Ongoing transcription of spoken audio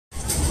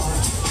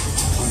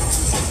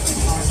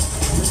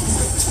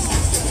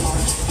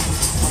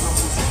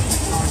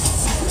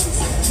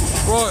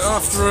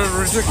after a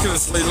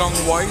ridiculously long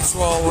wait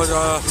while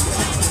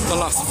the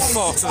last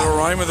farted the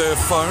rain with her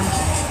phone.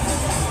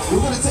 We're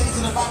going to take you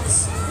to the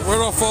backs.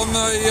 We're off on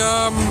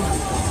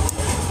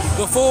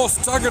the Force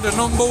Tagada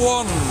number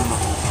 1.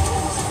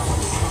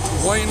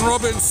 Wayne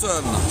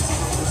Robinson.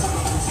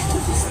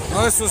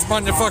 Now, this was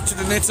manufactured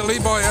in Italy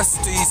by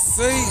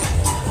STC.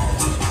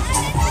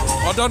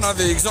 I don't know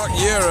the exact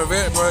year of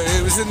it, but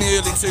it was in the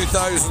early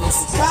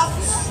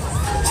 2000s.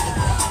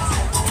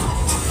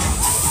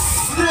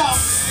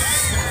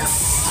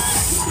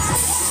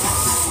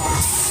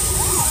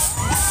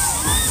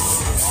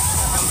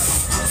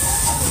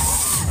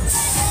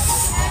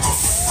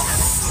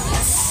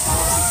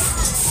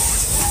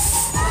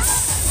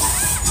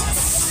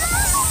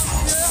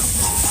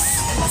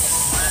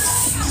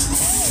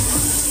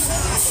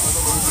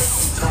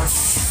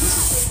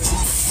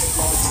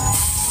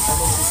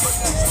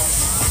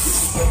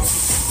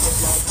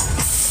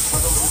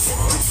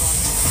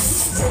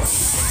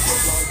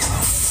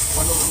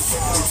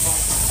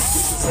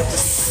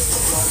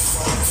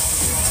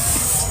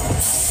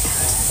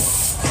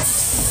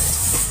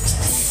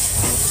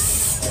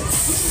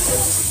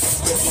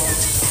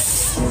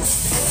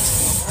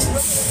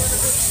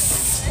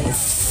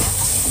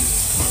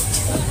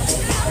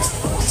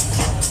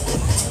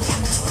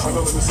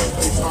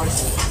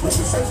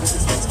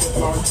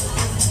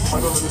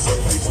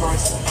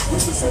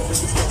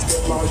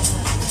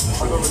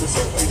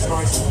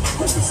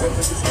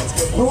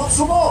 You want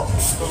some more?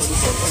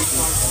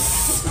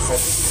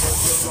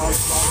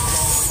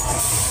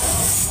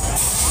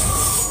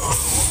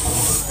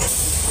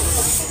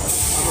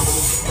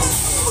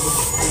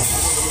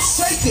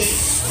 Shake it!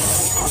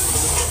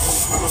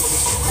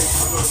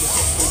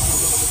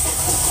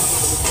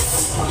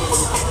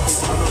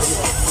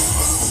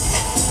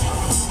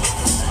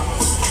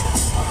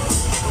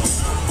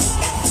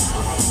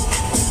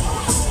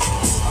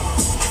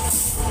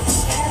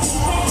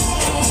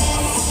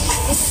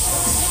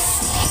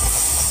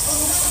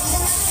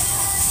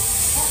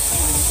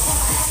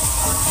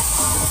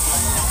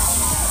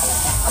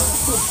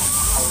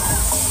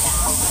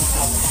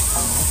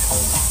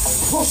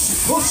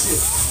 Push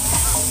it.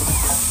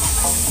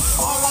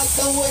 I like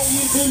the way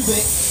you move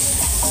it.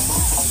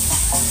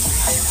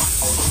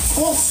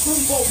 Full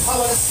speedball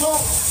power, let's go.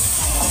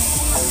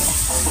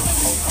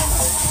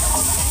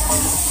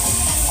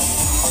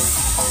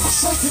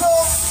 Shake it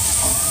up.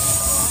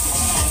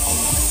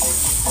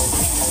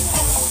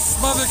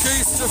 Smethwick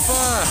Easter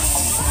Fair.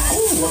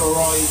 Ooh, what a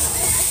ride.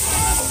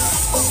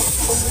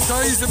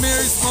 Day's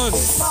amusement.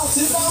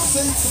 Bouncing.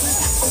 Bouncing.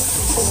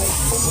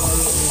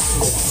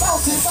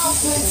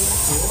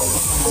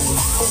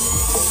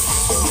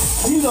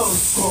 You know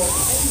it's cool.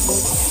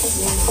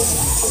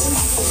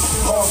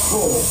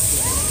 Hardcore.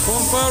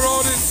 Funfair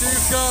Audits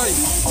UK.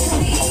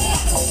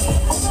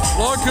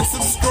 Like and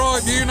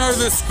subscribe, you know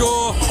the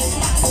score.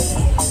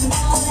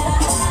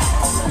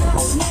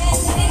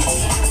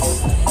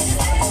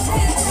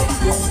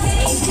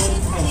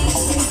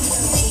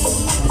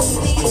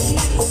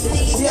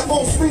 Yeah,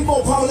 more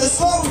speedball power, let's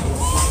go.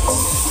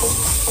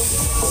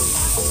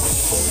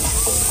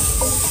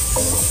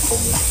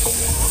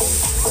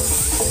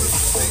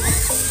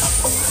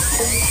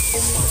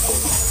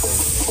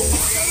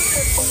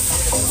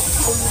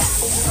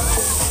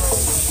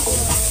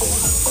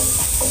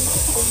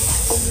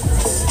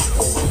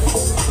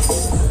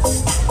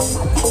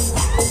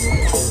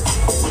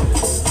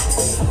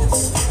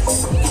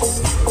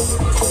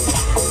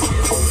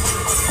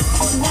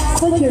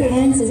 Put your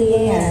hands in the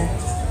air.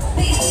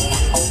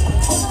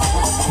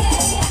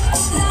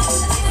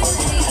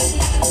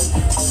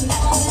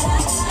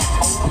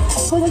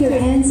 Put your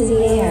hands in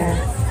the air.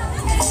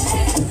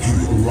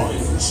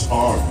 Lions,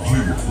 are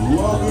you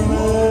loving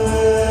it?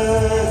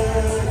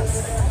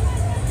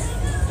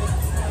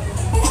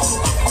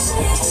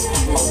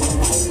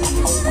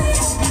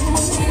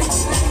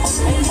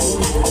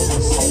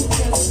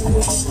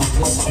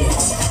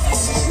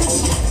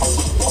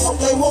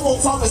 Okay, one more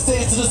time, let's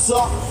take it to the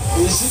top.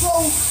 Here she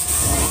goes.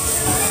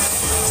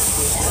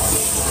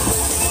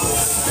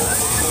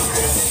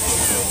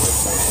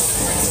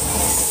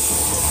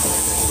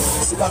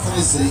 Sit back on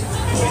your seat.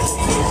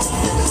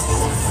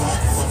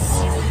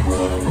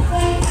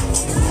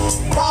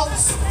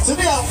 Bounce to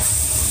the out.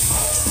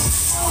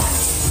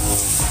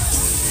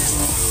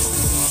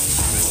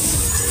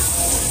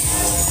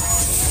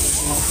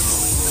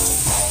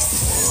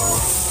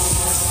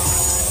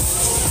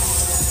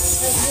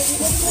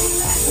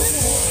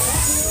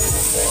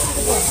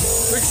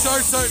 Big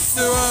shout out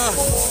to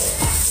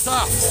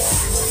Saf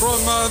from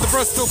the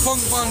Bristol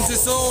punk band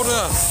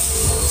Disorder.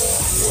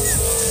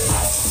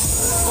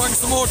 Bang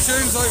some more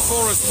tunes out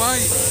for us,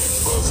 mate.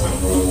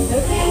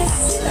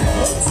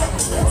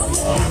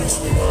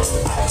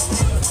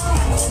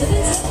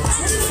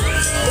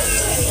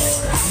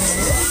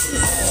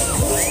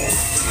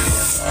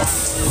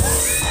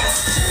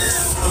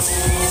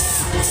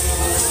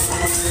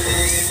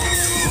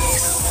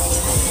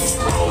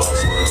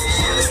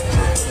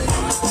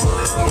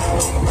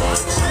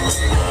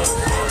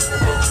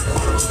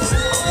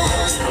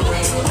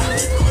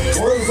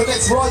 We're ready for the next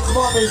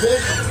move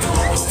it.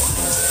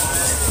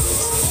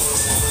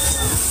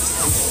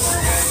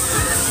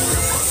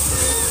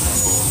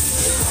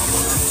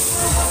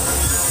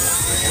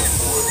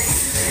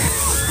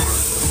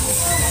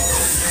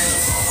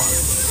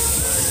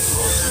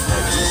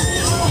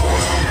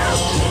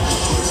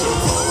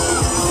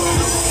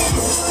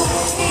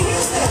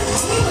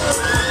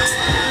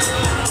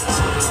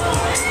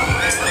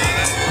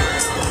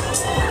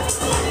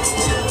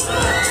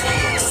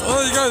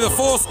 There you go, the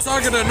fourth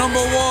Tagada, number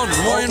 1,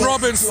 Wayne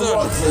Robinson.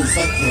 Right, please,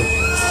 thank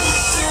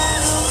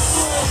you.